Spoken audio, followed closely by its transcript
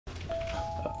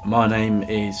My name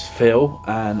is Phil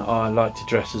and I like to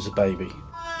dress as a baby.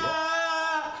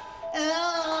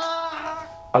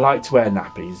 I like to wear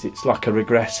nappies. It's like a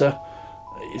regressor.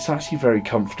 It's actually very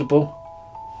comfortable.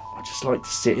 I just like to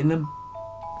sit in them.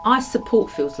 I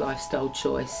support Phil's lifestyle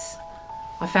choice.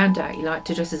 I found out he liked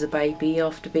to dress as a baby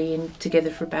after being together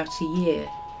for about a year.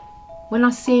 When I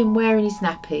see him wearing his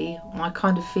nappy, I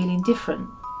kind of feel indifferent.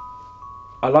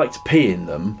 I like to pee in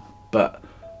them, but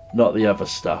not the other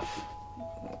stuff.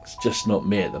 It's just not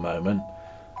me at the moment.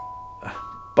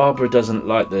 Barbara doesn't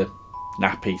like the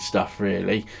nappy stuff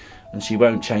really, and she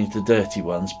won't change the dirty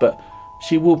ones, but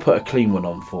she will put a clean one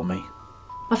on for me.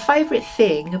 My favourite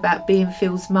thing about being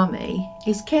Phil's mummy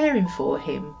is caring for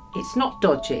him. It's not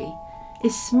dodgy,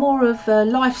 it's more of a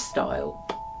lifestyle.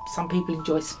 Some people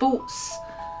enjoy sports.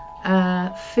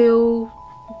 Phil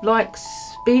likes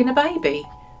being a baby.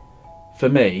 For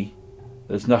me,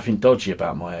 there's nothing dodgy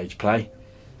about my age play,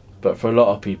 but for a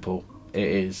lot of people, it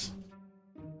is.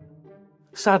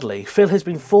 Sadly, Phil has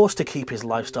been forced to keep his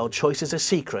lifestyle choices a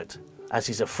secret, as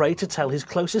he's afraid to tell his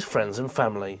closest friends and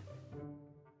family.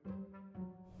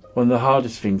 One of the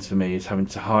hardest things for me is having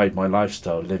to hide my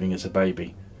lifestyle living as a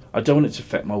baby. I don't want it to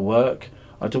affect my work.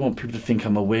 I don't want people to think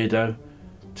I'm a weirdo.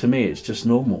 To me, it's just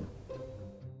normal.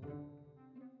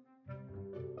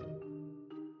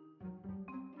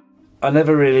 I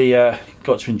never really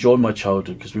got to enjoy my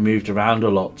childhood because we moved around a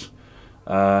lot.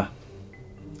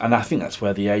 And I think that's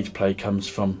where the age play comes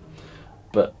from.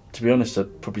 But to be honest,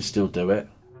 I'd probably still do it.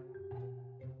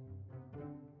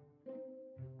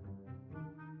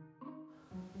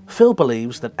 Phil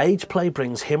believes that age play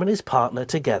brings him and his partner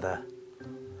together.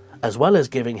 As well as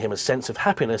giving him a sense of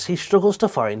happiness he struggles to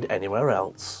find anywhere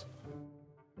else.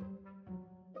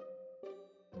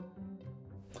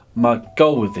 My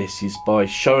goal with this is by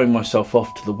showing myself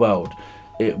off to the world,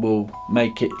 it will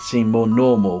make it seem more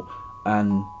normal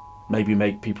and maybe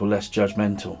make people less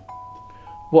judgmental.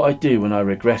 What I do when I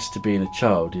regress to being a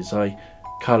child is I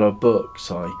colour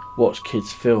books, I watch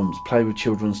kids' films, play with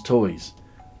children's toys.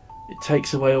 It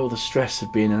takes away all the stress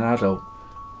of being an adult.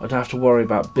 I don't have to worry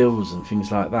about bills and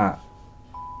things like that.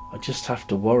 I just have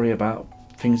to worry about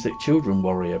things that children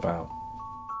worry about.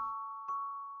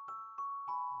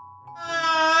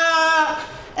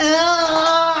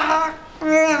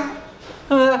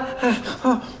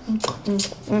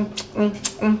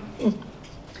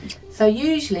 So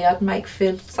usually I'd make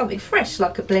Phil something fresh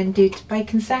like a blended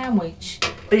bacon sandwich.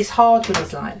 But it's hard when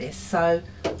it's like this, so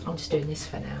I'm just doing this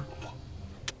for now.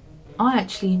 I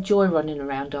actually enjoy running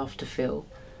around after Phil.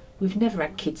 We've never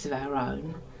had kids of our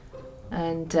own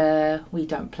and we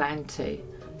don't plan to.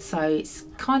 So it's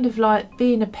kind of like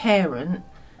being a parent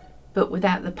but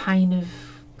without the pain of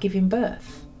giving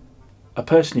birth. I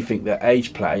personally think that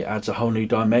age play adds a whole new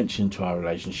dimension to our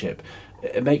relationship.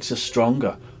 It makes us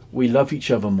stronger. We love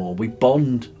each other more. We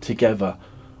bond together.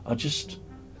 I just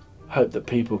hope that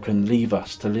people can leave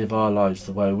us to live our lives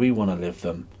the way we want to live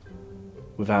them,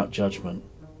 without judgment.